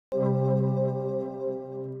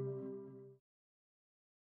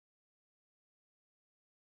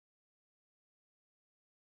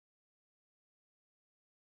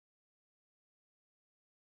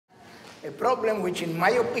A problem which, in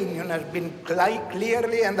my opinion, has been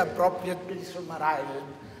clearly and appropriately summarized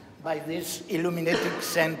by this illuminating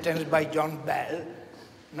sentence by John Bell.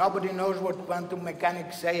 Nobody knows what quantum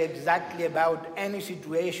mechanics say exactly about any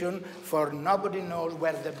situation, for nobody knows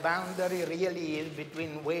where the boundary really is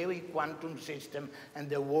between wavy quantum system and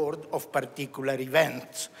the world of particular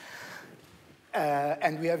events.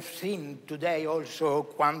 And we have seen today also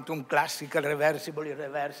quantum classical, reversible,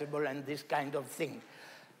 irreversible, and this kind of thing.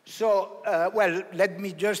 So, well, let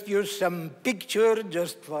me just use some picture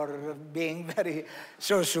just for being very,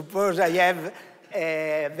 so suppose I have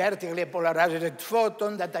a vertically polarized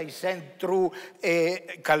photon that I send through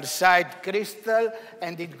a calcite crystal,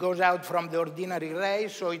 and it goes out from the ordinary ray,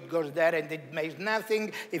 so it goes there and it makes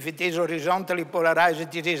nothing. If it is horizontally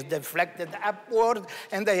polarized, it is deflected upward,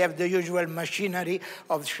 and I have the usual machinery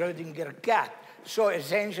of Schrödinger cat. So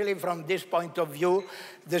essentially, from this point of view,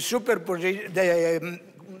 the superposition, the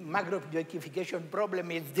macro-objectification problem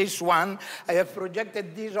is this one. I have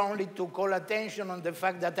projected this only to call attention on the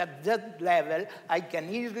fact that at that level, I can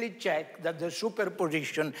easily check that the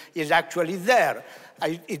superposition is actually there.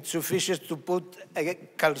 It's sufficient to put a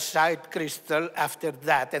calcite crystal after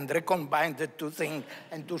that and recombine the two things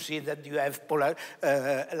and to see that you have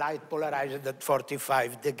light polarized at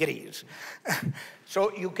 45 degrees.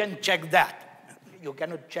 So you can check that. You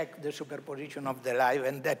cannot check the superposition of the live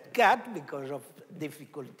and dead cat because of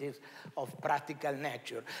difficulties of practical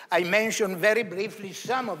nature. I mentioned very briefly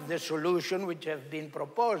some of the solutions which have been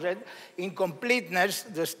proposed. In completeness,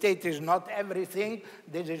 the state is not everything.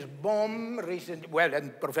 This is Bohm,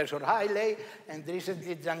 and Professor Hailey, and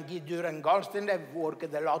recently Zhangyi, Dürr, and Goldstein have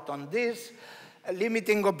worked a lot on this.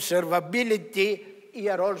 Limiting observability.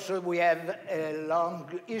 Here also we have a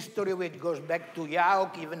long history which goes back to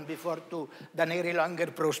Jauch, even before to Daneri,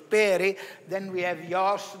 Langer, Prosperi. Then we have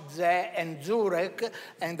Jost, Ze, and Zurek,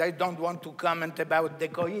 and I don't want to comment about the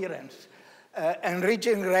coherence.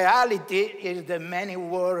 Enriching reality is the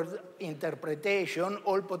many-word interpretation.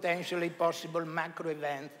 All potentially possible macro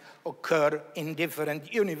events occur in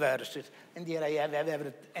different universes. And here I have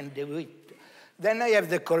Everett and DeWitt. Then I have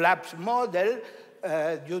the collapse model,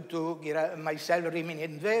 due to myself, Rimini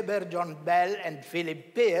and Weber, John Bell, and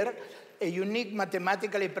Philip Peer, a unique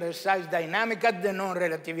mathematically precise dynamic at the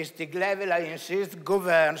non-relativistic level, I insist,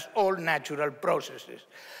 governs all natural processes.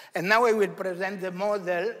 And now I will present the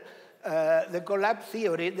model, the collapse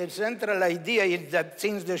theory. The central idea is that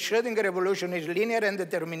since the Schrödinger evolution is linear and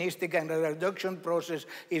deterministic and the reduction process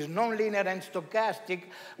is nonlinear and stochastic,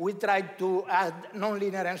 we try to add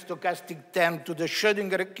nonlinear and stochastic term to the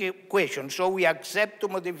Schrödinger equation. So we accept to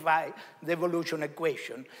modify the evolution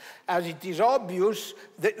equation. As it is obvious,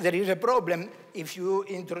 there is a problem. If you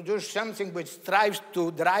introduce something which strives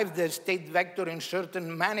to drive the state vector in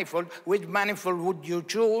certain manifold, which manifold would you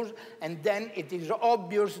choose? And then it is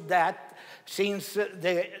obvious that since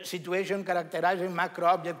the situation characterizing macro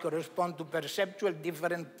objects correspond to perceptual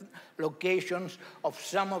different locations of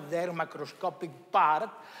some of their macroscopic part,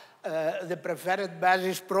 the preferred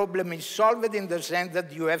basis problem is solved in the sense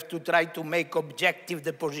that you have to try to make objective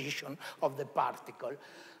the position of the particle.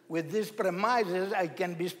 With these premises, I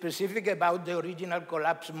can be specific about the original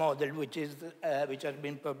collapse model, which has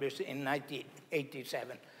been published in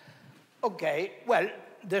 1987. Okay, well,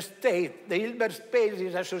 the state, the Hilbert space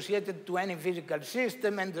is associated to any physical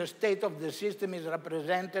system, and the state of the system is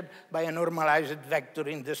represented by a normalized vector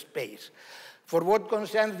in the space. For what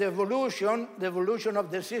concerns the evolution of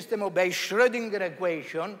the system obeys Schrödinger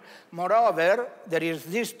equation. Moreover, there is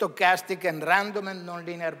this stochastic and random and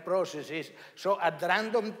nonlinear processes. So at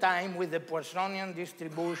random time with the Poissonian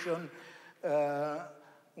distribution,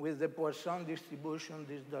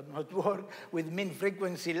 this does not work, with mean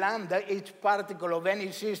frequency lambda, each particle of any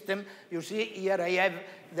system, you see here I have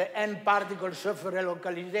the n particles suffer a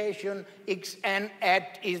localization, xn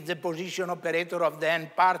at is the position operator of the n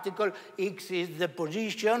particle, x is the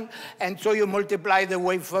position, and so you multiply the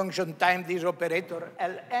wave function times this operator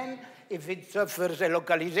ln. If it suffers a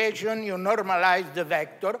localization, you normalize the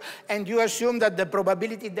vector, and you assume that the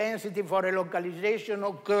probability density for a localization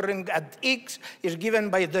occurring at x is given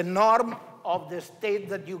by the norm of the state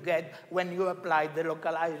that you get when you apply the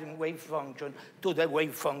localizing wave function to the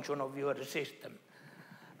wave function of your system.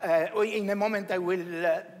 In a moment I will,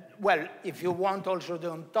 well, if you want also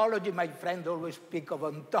the ontology, my friend always speak of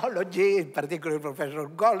ontology, particularly Professor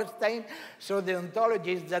Goldstein. So the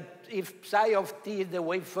ontology is that if psi of t is the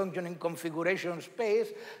wave function in configuration space,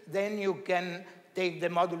 then you can take the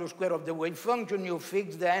modulus square of the wave function, you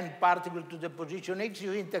fix the n particle to the position x,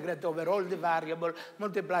 you integrate over all the variable,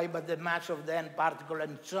 multiply by the mass of the n particle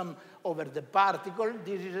and sum over the particle.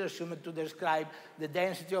 This is assumed to describe the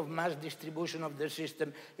density of mass distribution of the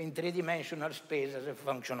system in three-dimensional space as a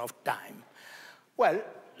function of time. Well,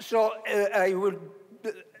 so I will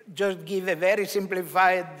just give a very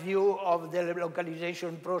simplified view of the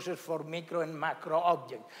localization process for micro and macro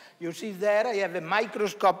objects. You see there I have a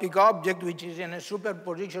microscopic object which is in a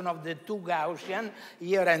superposition of the two Gaussian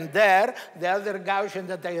here and there. The other Gaussian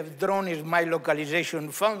that I have drawn is my localization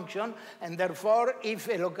function, and therefore if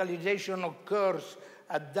a localization occurs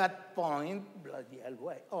at that point, bloody hell,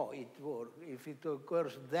 why? Oh, it works. If it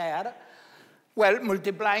occurs there, well,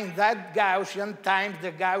 multiplying that Gaussian times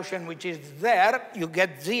the Gaussian which is there, you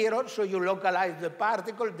get 0, so you localize the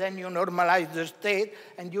particle, then you normalize the state,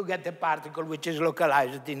 and you get the particle which is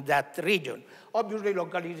localized in that region. Obviously,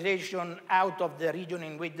 localization out of the region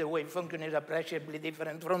in which the wave function is appreciably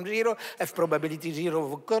different from 0 has probability 0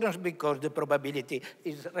 of occurrence because the probability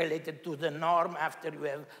is related to the norm after you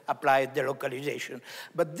have applied the localization.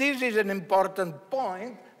 But this is an important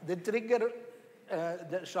point, the trigger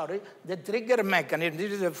mechanism.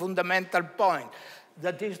 This is a fundamental point.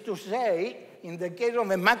 That is to say, in the case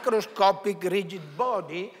of a macroscopic rigid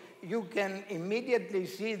body, you can immediately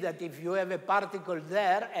see that if you have a particle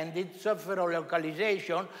there and it suffers a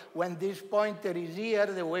localization, when this pointer is here,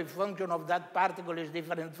 the wave function of that particle is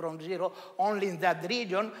different from 0 only in that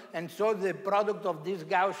region, and so the product of this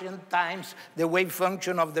Gaussian times the wave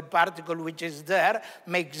function of the particle which is there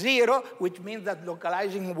makes 0, which means that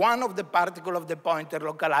localizing one of the particle of the pointer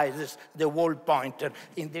localizes the whole pointer.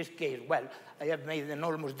 In this case, well, I have made an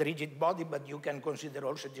almost rigid body, but you can consider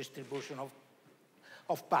also distribution of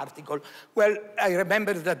particle. Well, I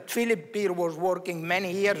remember that Philip Peer was working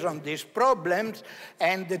many years on these problems,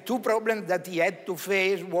 and the two problems that he had to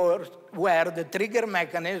face were the trigger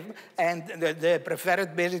mechanism and the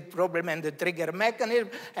preferred basis problem and the trigger mechanism.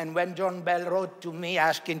 And when John Bell wrote to me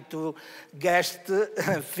asking to guest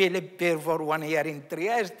Philip Peer for 1 year in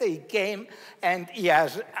Trieste, he came and he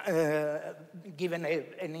has given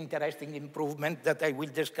an interesting improvement that I will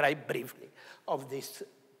describe briefly of this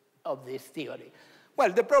theory.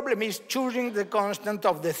 Well, the problem is choosing the constant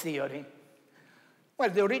of the theory. Well,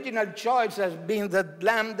 the original choice has been that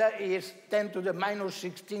lambda is 10 to the minus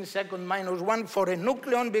 16 second minus 1 for a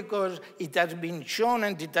nucleon because it has been shown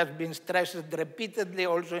and it has been stressed repeatedly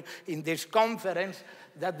also in this conference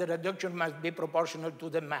that the reduction must be proportional to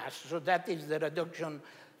the mass. So that is the reduction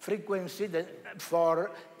frequency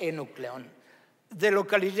for a nucleon. The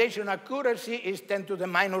localization accuracy is 10 to the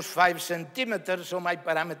minus 5 centimeters, so my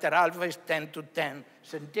parameter alpha is 10 to 10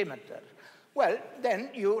 centimeters. Well, then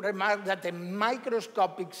you remark that a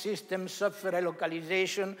microscopic system suffers a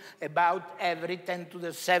localization about every 10 to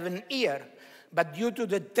the 7 year. But due to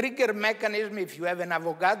the trigger mechanism, if you have an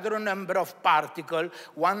Avogadro number of particles,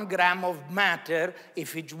 1 gram of matter,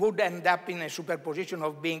 if it would end up in a superposition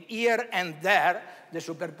of being here and there, the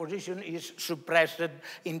superposition is suppressed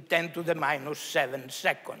in 10 to the minus 7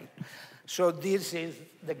 seconds. So this is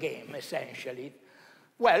the game, essentially.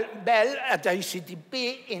 Well, Bell at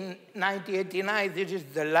ICTP in 1989, this is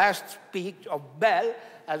the last speech of Bell,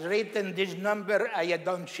 has written this number. I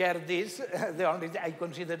don't share this. I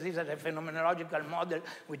consider this as a phenomenological model,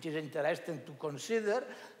 which is interesting to consider.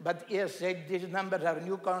 But he has said these numbers are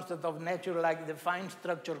new constant of nature like the fine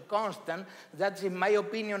structure constant. That's, in my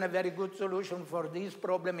opinion, a very good solution for this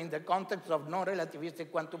problem in the context of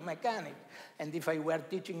non-relativistic quantum mechanics. And if I were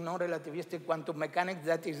teaching non-relativistic quantum mechanics,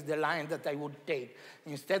 that is the line that I would take.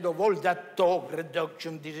 Instead of all that talk,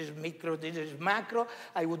 reduction, this is micro, this is macro,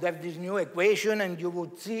 I would have this new equation, and you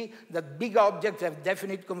would see that big objects have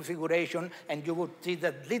definite configuration, and you would see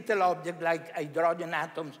that little objects like hydrogen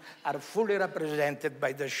atoms are fully represented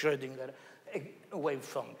by the Schrödinger wave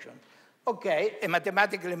function. Okay, a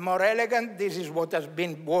mathematically more elegant, this is what has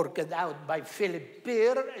been worked out by Philip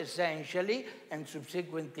Peer, essentially, and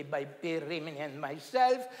subsequently by Peer, Rimini, and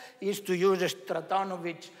myself, is to use a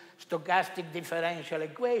Stratonovich stochastic differential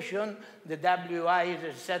equation. The Wi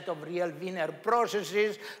is a set of real linear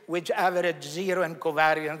processes which average 0 and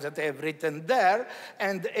covariance that I have written there.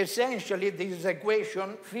 And essentially, this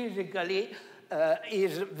equation physically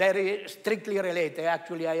is very strictly related.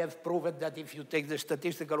 Actually, I have proved that if you take the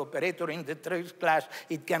statistical operator in the trace class,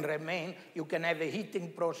 it can remain. You can have a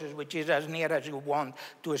heating process which is as near as you want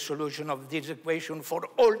to a solution of this equation for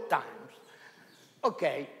all times.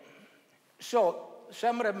 Okay, so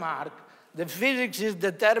some remark. The physics is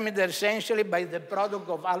determined essentially by the product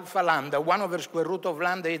of alpha lambda. 1 over square root of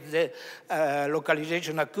lambda is the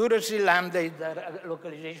localization accuracy, lambda is the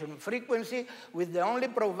localization frequency, with the only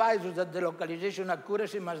proviso that the localization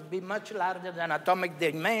accuracy must be much larger than atomic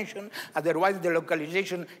dimension, otherwise the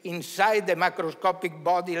localization inside the macroscopic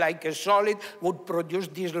body like a solid would produce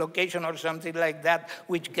dislocation or something like that,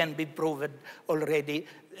 which can be proven already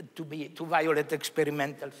to violate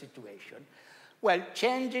experimental situation. Well,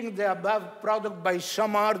 changing the above product by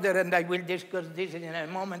some order, and I will discuss this in a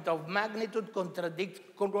moment, of magnitude contradicts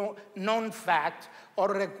known facts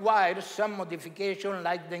or requires some modification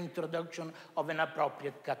like the introduction of an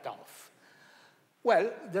appropriate cutoff.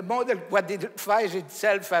 Well, the model quantifies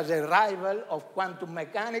itself as a rival of quantum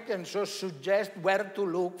mechanics and so suggests where to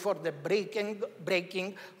look for the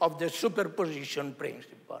breaking of the superposition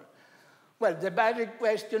principle. Well, the basic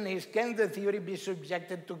question is, can the theory be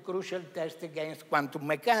subjected to crucial tests against quantum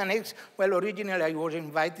mechanics? Well, originally I was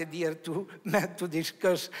invited here to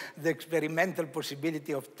discuss the experimental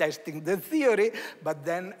possibility of testing the theory, but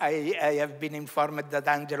then I have been informed that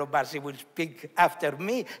Angelo Bassi will speak after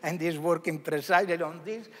me and is working precisely on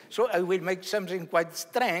this, so I will make something quite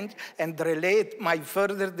strange and relate my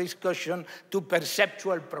further discussion to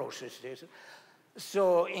perceptual processes.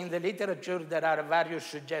 So in the literature, there are various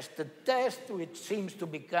suggested tests, which seems to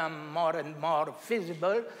become more and more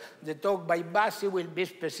feasible. The talk by Bassi will be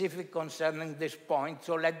specific concerning this point,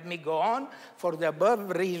 so let me go on. For the above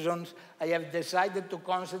reasons, I have decided to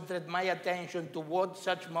concentrate my attention to what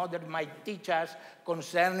such model might teach us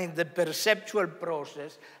concerning the perceptual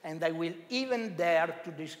process, and I will even dare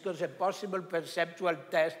to discuss a possible perceptual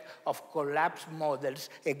test of collapse models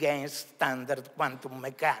against standard quantum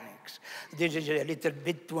mechanics. This is a little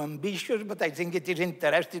bit too ambitious, but I think it is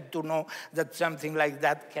interesting to know that something like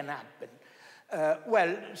that can happen.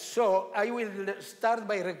 Well, so I will start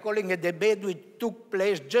by recalling a debate which took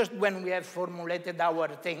place just when we have formulated our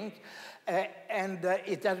things.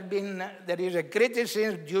 It has been, there is a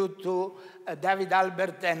criticism due to David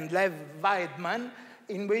Albert and Lev Weidman,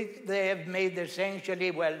 in which they have made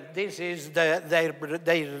essentially, well, this is their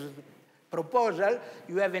proposal.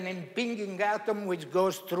 You have an impinging atom which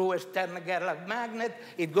goes through a Stern-Gerlach magnet.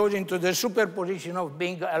 It goes into the superposition of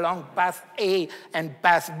being along path A and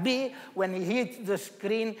path B. When he hits the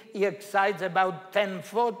screen, he excites about 10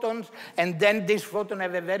 photons, and then these photons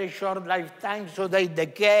have a very short lifetime, so they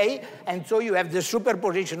decay, and so you have the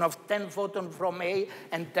superposition of 10 photons from A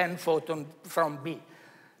and 10 photons from B.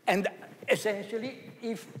 And essentially,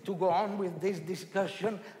 if to go on with this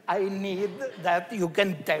discussion, I need that you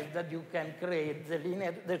can test that you can create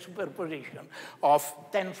the superposition of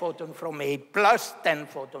 10 photons from A plus 10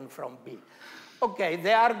 photons from B. Okay,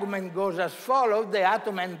 the argument goes as follows. The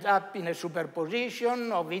atom ends up in a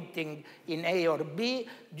superposition of hitting in A or B.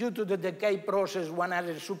 Due to the decay process, one has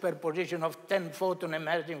a superposition of 10 photons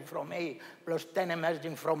emerging from A plus 10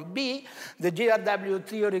 emerging from B. The GRW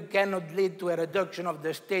theory cannot lead to a reduction of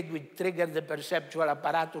the state which triggers the perceptual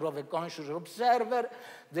apparatus of a conscious observer.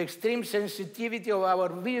 The extreme sensitivity of our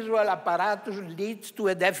visual apparatus leads to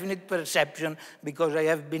a definite perception, because I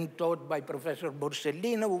have been taught by Professor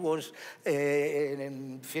Borsellino, who was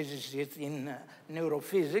a physicist in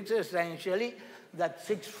neurophysics, essentially, that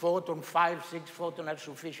 6 photons are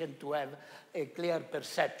sufficient to have a clear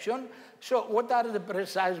perception. So what are the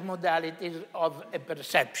precise modalities of a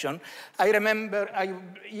perception? I remember,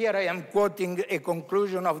 here I am quoting a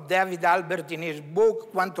conclusion of David Albert in his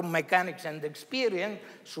book, Quantum Mechanics and Experience.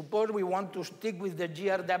 Suppose we want to stick with the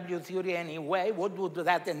GRW theory anyway, what would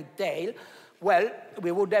that entail? Well,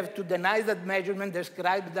 we would have to deny that measurement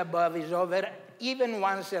described above is over, even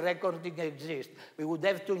once a recording exists. We would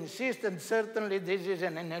have to insist, and certainly this is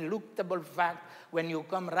an ineluctable fact when you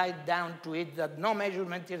come right down to it, that no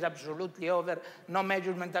measurement is absolutely over, no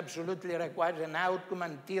measurement absolutely requires an outcome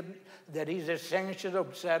until there is a sensuous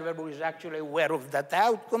observer who is actually aware of that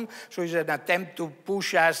outcome. So it's an attempt to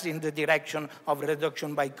push us in the direction of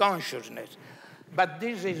reduction by consciousness. But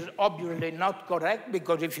this is obviously not correct,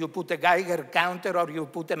 because if you put a Geiger counter or you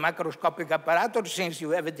put a macroscopic apparatus, since you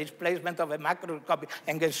have a displacement of a macroscopic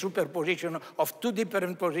and a superposition of 2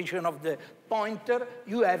 different positions of the pointer,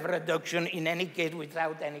 you have reduction in any case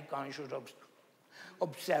without any conscious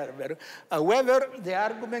observer. However, the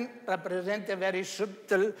argument represents a very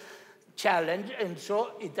subtle challenge, and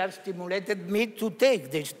so it has stimulated me to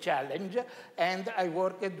take this challenge, and I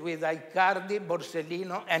worked with Ghirardi,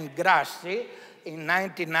 Borsellino, and Grassi in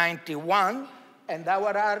 1991, and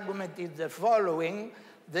our argument is the following,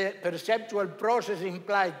 the perceptual process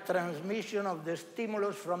implies transmission of the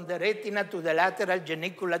stimulus from the retina to the lateral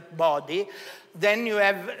geniculate body. Then you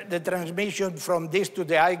have the transmission from this to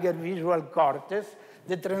the higher visual cortex.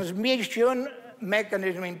 The transmission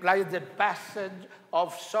mechanism implies the passage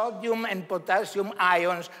of sodium and potassium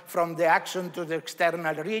ions from the axon to the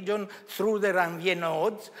external region through the Ranvier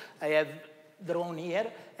nodes. I have drawn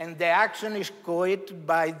here, and the axon is coated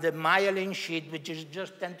by the myelin sheet, which is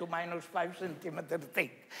just 10 to minus 5 centimeters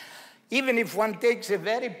thick. Even if one takes a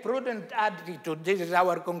very prudent attitude, this is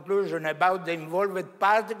our conclusion about the involved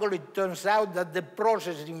particle, it turns out that the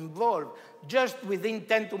process involved just within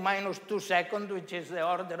 10 to minus 2 seconds, which is the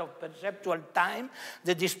order of perceptual time,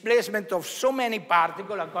 the displacement of so many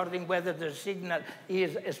particles, according whether the signal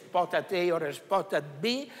is a spot at A or a spot at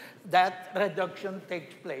B, that reduction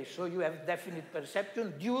takes place. So you have definite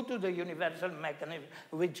perception due to the universal mechanism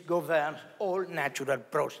which governs all natural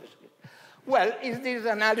processes. Well, is this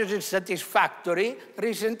analysis satisfactory?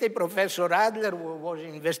 Recently, Professor Adler, who was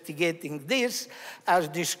investigating this, has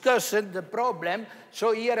discussed the problem.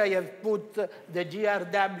 So here I have put the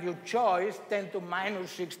GRW choice, 10 to minus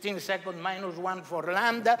 16 seconds minus 1 for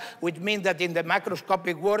lambda, which means that in the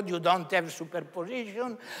macroscopic world you don't have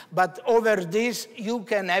superposition, but over this you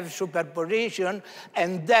can have superposition,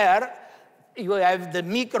 and there you have the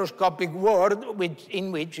microscopic world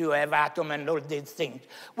in which you have atom and all these things.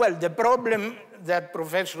 Well, the problem that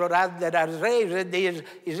Professor Adler has raised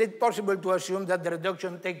is it possible to assume that the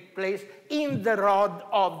reduction takes place in the rod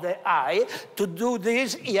of the eye? To do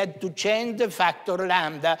this, he had to change the factor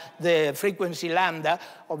lambda, the frequency lambda,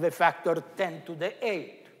 of a factor 10 to the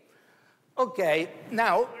 8. Okay,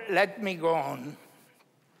 now let me go on.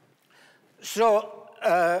 So,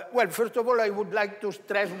 well, first of all, I would like to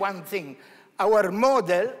stress one thing. Our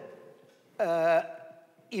model,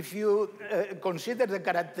 if you consider the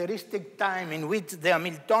characteristic time in which the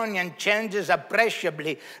Hamiltonian changes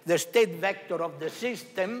appreciably the state vector of the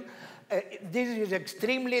system, this is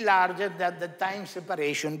extremely larger than the time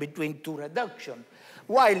separation between two reductions.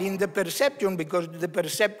 While in the perception, because the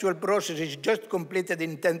perceptual process is just completed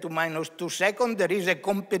in 10 to minus 2 seconds, there is a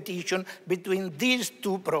competition between these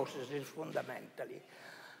two processes fundamentally.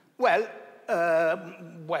 Well,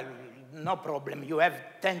 no problem. You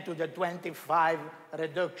have 10 to the 25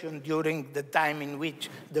 reduction during the time in which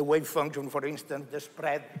the wave function, for instance, the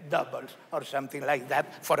spread doubles or something like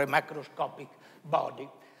that for a macroscopic body.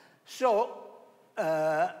 So,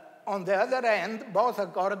 on the other hand, both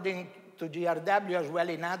according to GRW as well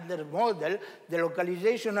in Adler's model, the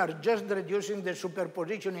localization are just reducing the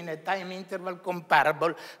superposition in a time interval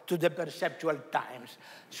comparable to the perceptual times.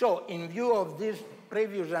 So, in view of this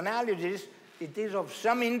previous analysis, it is of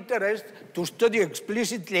some interest to study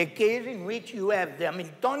explicitly a case in which you have the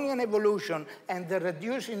Hamiltonian evolution and the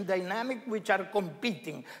reducing dynamic which are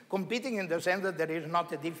competing in the sense that there is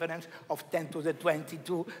not a difference of 10 to the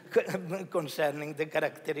 22 concerning the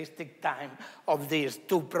characteristic time of these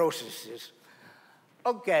two processes.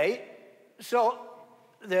 Okay, so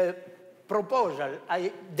the proposal,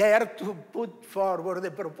 I dare to put forward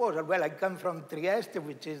the proposal. Well, I come from Trieste,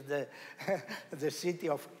 which is the city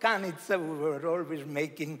of Canizza. We were always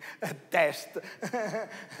making a test.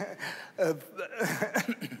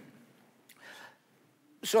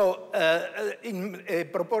 So, in a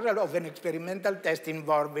proposal of an experimental test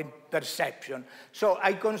involving perception. So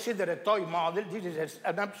I consider a toy model. This is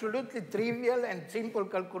an absolutely trivial and simple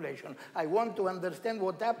calculation. I want to understand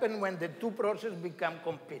what happens when the two processes become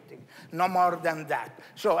competing. No more than that.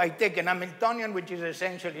 So I take an Hamiltonian, which is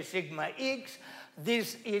essentially sigma x.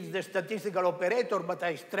 This is the statistical operator, but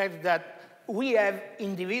I stress that we have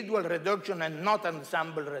individual reduction and not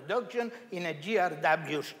ensemble reduction in a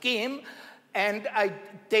GRW scheme. And I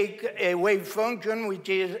take a wave function, which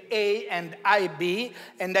is A and IB,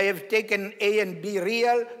 and I have taken A and B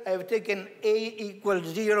real. I have taken A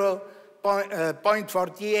equals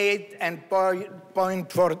 0.48 and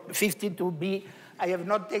 0.52B. I have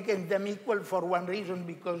not taken them equal for one reason,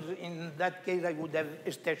 because in that case I would have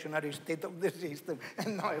a stationary state of the system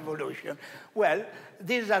and no evolution. Well,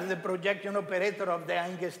 these are the projection operator of the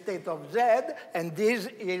Einge state of Z, and this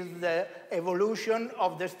is the evolution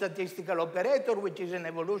of the statistical operator, which is an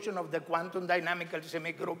evolution of the quantum dynamical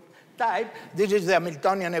semigroup type. This is the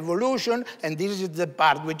Hamiltonian evolution, and this is the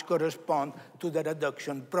part which corresponds to the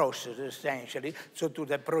reduction process, essentially, so to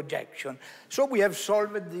the projection. So we have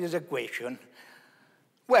solved this equation.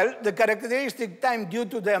 Well, the characteristic time due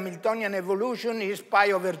to the Hamiltonian evolution is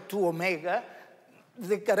pi over 2 omega.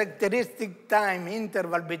 The characteristic time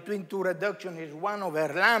interval between two reductions is 1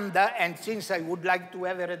 over lambda, and since I would like to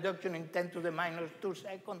have a reduction in 10 to the minus 2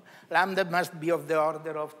 seconds, lambda must be of the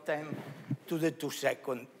order of 10 to the 2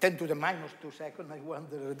 second, 10 to the minus 2 second, I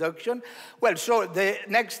want the reduction. Well, so the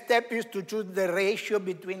next step is to choose the ratio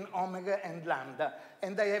between omega and lambda.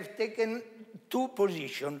 And I have taken two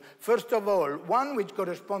positions. First of all, one which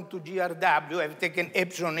corresponds to GRW, I've taken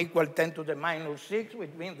epsilon equal 10 to the minus 6,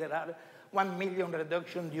 which means there are 1 million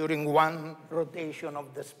reductions during one rotation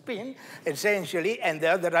of the spin, essentially, and the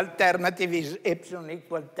other alternative is epsilon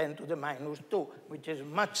equal 10 to the minus 2, which is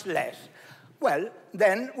much less. Well,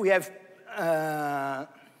 then we have,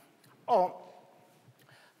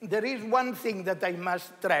 there is one thing that I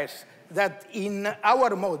must stress, that in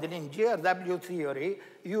our model, in GRW theory,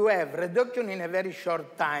 you have reduction in a very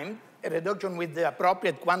short time, a reduction with the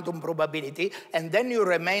appropriate quantum probability, and then you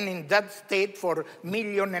remain in that state for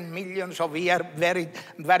millions and millions of years,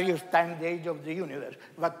 various time the age of the universe.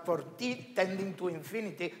 But for t tending to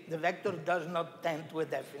infinity, the vector does not tend to a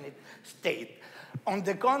definite state. On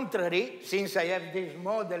the contrary, since I have this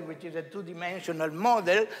model, which is a two-dimensional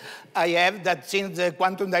model, I have that since the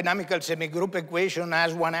quantum dynamical semigroup equation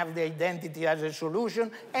has one half the identity as a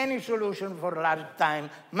solution, any solution for large time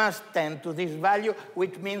must tend to this value,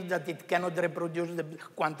 which means that it cannot reproduce the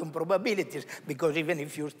quantum probabilities, because even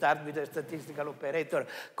if you start with a statistical operator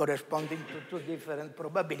corresponding to two different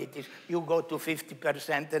probabilities, you go to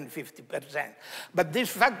 50% and 50%. But this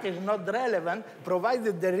fact is not relevant,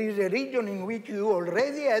 provided there is a region in which you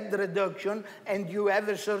already had reduction and you have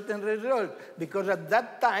a certain result, because at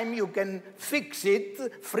that time you can fix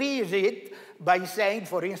it, freeze it, by saying,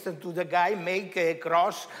 for instance, to the guy, make a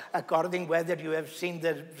cross according whether you have seen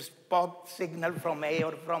the spot signal from A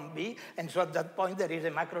or from B, and so at that point there is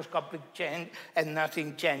a macroscopic change and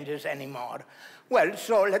nothing changes anymore. Well,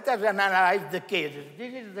 so let us analyze the cases.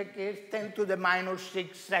 This is the case 10 to the minus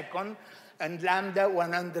 6 second and lambda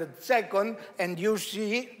 100 second, and you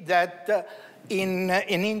see that in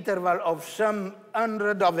an interval of some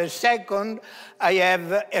hundred of a second, I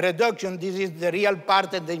have a reduction. This is the real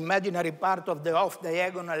part and the imaginary part of the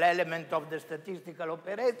off-diagonal element of the statistical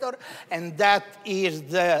operator, and that is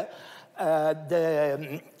the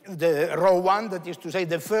row 1, that is to say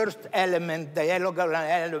the first element, the diagonal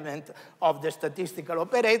element of the statistical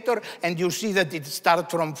operator, and you see that it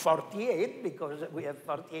starts from 48, because we have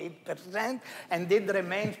 48%, and it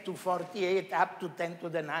remains to 48 up to 10 to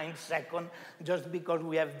the 9 second, just because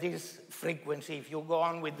we have this frequency. If you go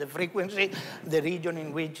on with the frequency, the region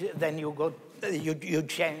in which then you go, you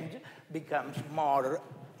change becomes more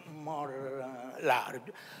large.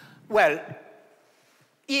 Well,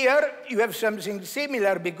 here you have something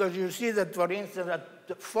similar, because you see that, for instance, at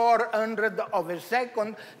 400 of a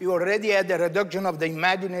second, you already had a reduction of the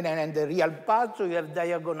imaginary and the real part, so you have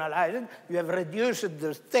diagonalized, you have reduced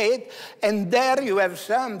the state, and there you have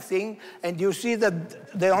something, and you see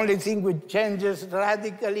that the only thing which changes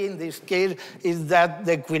radically in this case is that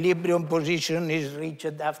the equilibrium position is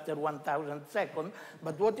reached after 1,000 seconds.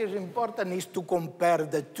 But what is important is to compare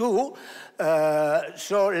the two.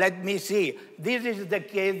 So let me see. This is the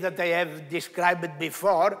case that I have described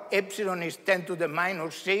before. Epsilon is 10 to the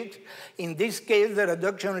minus 6. In this case, the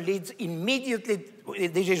reduction leads immediately,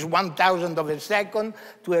 this is 1,000 of a second,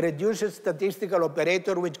 to a reduced statistical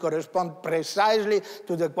operator which corresponds precisely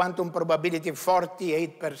to the quantum probability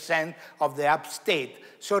 48% of the up state.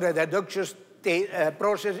 So the reduction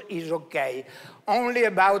process is okay. Only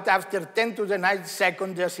about after 10 to the 9th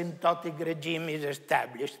second, the asymptotic regime is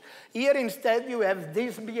established. Here instead you have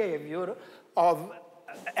this behavior of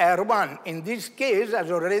R1. In this case,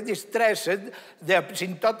 as already stressed, the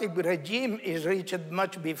asymptotic regime is reached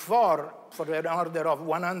much before, for an order of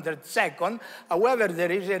 100 seconds. However,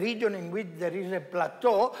 there is a region in which there is a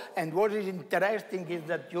plateau, and what is interesting is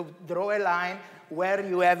that you draw a line where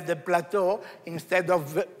you have the plateau. Instead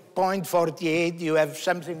of 0.48, you have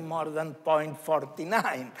something more than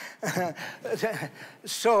 0.49.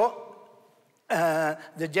 So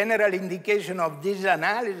the general indication of this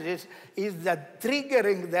analysis is that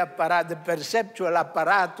triggering the perceptual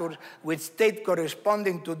apparatus with state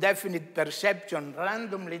corresponding to definite perception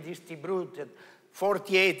randomly distributed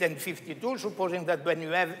 48 and 52, supposing that when you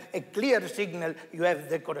have a clear signal, you have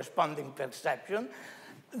the corresponding perception,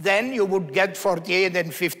 then you would get 48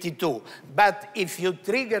 and 52. But if you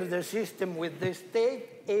trigger the system with this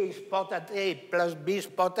state, A spot at A plus B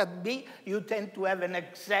spot at B, you tend to have an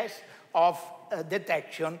excess of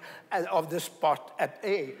detection of the spot at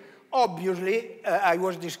A. Obviously, I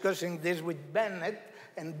was discussing this with Bennett,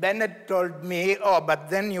 and Bennett told me, oh, but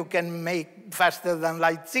then you can make faster than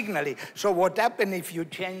light signaling. So what happens if you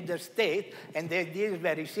change the state? And the idea is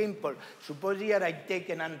very simple. Suppose here I take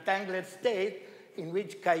an untangled state in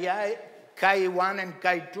which Chi1 and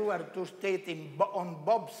Chi2 are two states on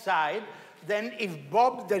both sides. then if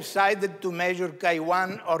Bob decided to measure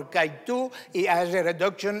Chi1 or Chi2, he has a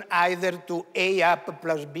reduction either to A up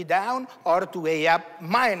plus B down or to A up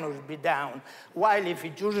minus B down. While if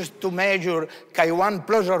he chooses to measure Chi1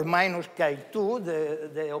 plus or minus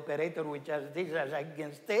Chi2, the operator which has this as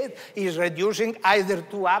eigenstate, is reducing either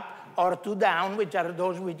to up or to down, which are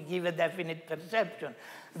those which give a definite perception.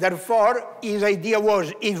 Therefore, his idea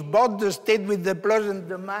was, if both the state with the plus and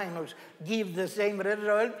the minus give the same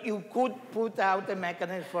result, you could put out a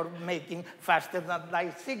mechanism for making faster than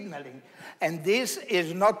light signaling. And this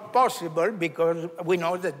is not possible because we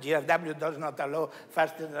know that GRW does not allow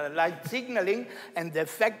faster than light signaling, and the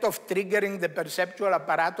effect of triggering the perceptual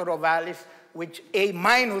apparatus of Alice, which A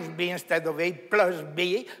minus B instead of A plus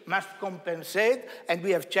B must compensate, and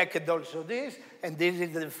we have checked also this, and this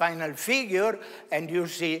is the final figure, and you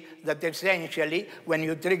see that essentially when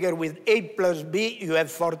you trigger with A plus B, you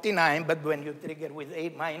have 49, but when you trigger with A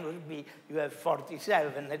minus B, you have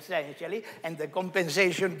 47 essentially, and the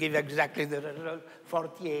compensation gives exactly the result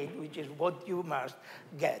 48, which is what you must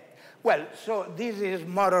get. Well, so this is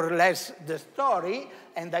more or less the story,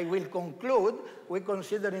 and I will conclude. We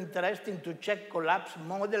consider interesting to check collapse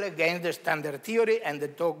model against the standard theory, and the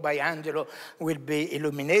talk by Angelo will be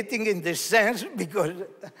illuminating in this sense because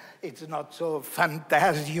it's not so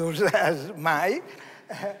fantastious as mine.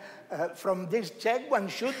 From this check, one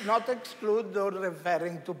should not exclude those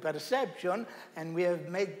referring to perception, and we have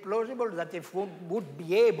made plausible that if one would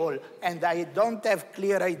be able, and I don't have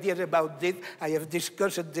clear ideas about this, I have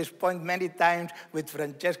discussed this point many times with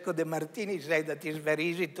Francesco De Martini, said that it's very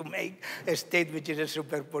easy to make a state which is a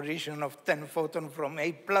superposition of 10 photons from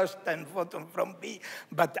A plus 10 photons from B,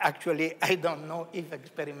 but actually I don't know if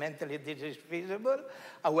experimentally this is feasible.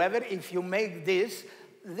 However, if you make this,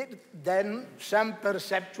 then some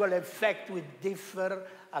perceptual effect will differ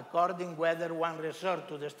according whether one resort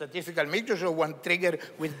to the statistical mixture, or one trigger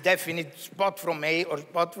with definite spot from A or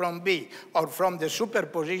spot from B, or from the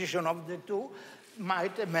superposition of the two,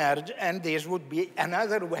 might emerge, and this would be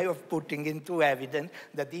another way of putting into evidence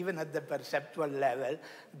that even at the perceptual level,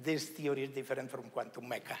 this theory is different from quantum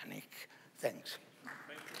mechanics. Thanks.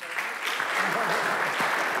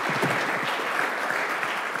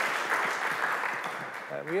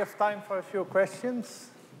 We have time for a few questions.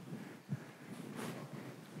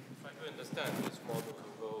 If I do understand, this model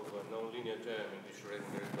involves a nonlinear term in the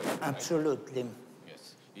Schrödinger equation. Absolutely.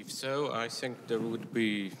 Yes. If so, I think there would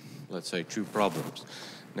be, let's say, two problems.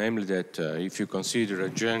 Namely that if you consider a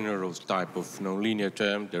general type of nonlinear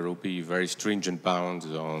term, there will be very stringent bounds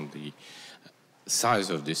on the size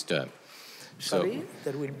of this term. Sorry,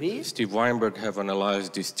 there will be? Steve Weinberg have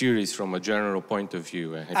analyzed these theories from a general point of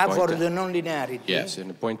view. And for the nonlinearity? Yes,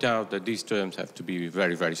 and point out that these terms have to be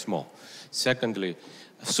very, very small. Secondly,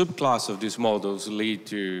 a subclass of these models lead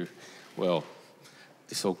to, well,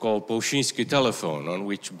 the so-called Polchinski telephone, on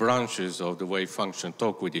which branches of the wave function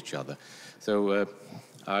talk with each other. So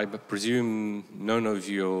I presume none of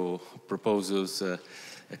your proposals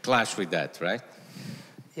clash with that, right?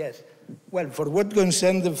 Yes. Well, for what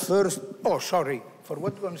concerns the first, for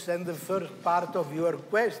what concerns the first part of your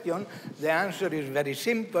question, the answer is very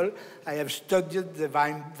simple. I have studied the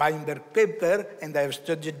Weinberg paper, and I have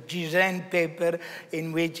studied Gizen paper,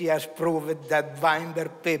 in which he has proved that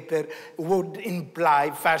Weinberg paper would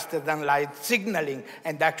imply faster than light signaling.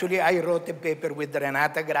 And actually, I wrote a paper with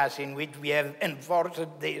Renata Grassi in which we have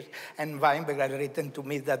enforced this, and Weinberg has written to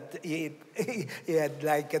me that he had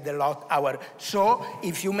liked a lot our. So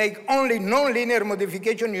if you make only nonlinear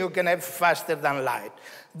modification, you can have faster than light.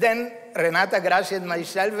 Then Renata Grassi and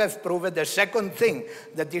myself have proved the second thing,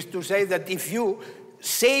 that is to say that if you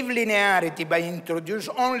save linearity by introduce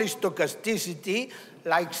only stochasticity,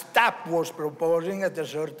 like Stapp was proposing at a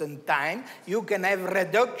certain time, you can have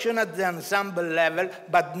reduction at the ensemble level,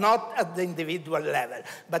 but not at the individual level.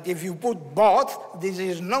 But if you put both, this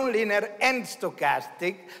is nonlinear and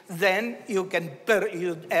stochastic, then you can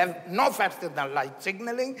have no faster than light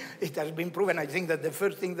signaling. It has been proven. I think that the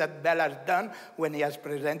first thing that Bell has done when he has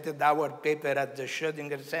presented our paper at the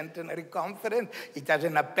Schrödinger Centenary Conference, it has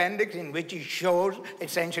an appendix in which he shows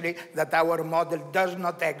essentially that our model does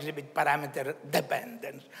not exhibit parameter dependence.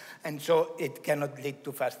 And so it cannot lead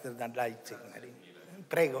to faster than light signaling.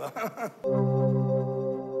 Prego.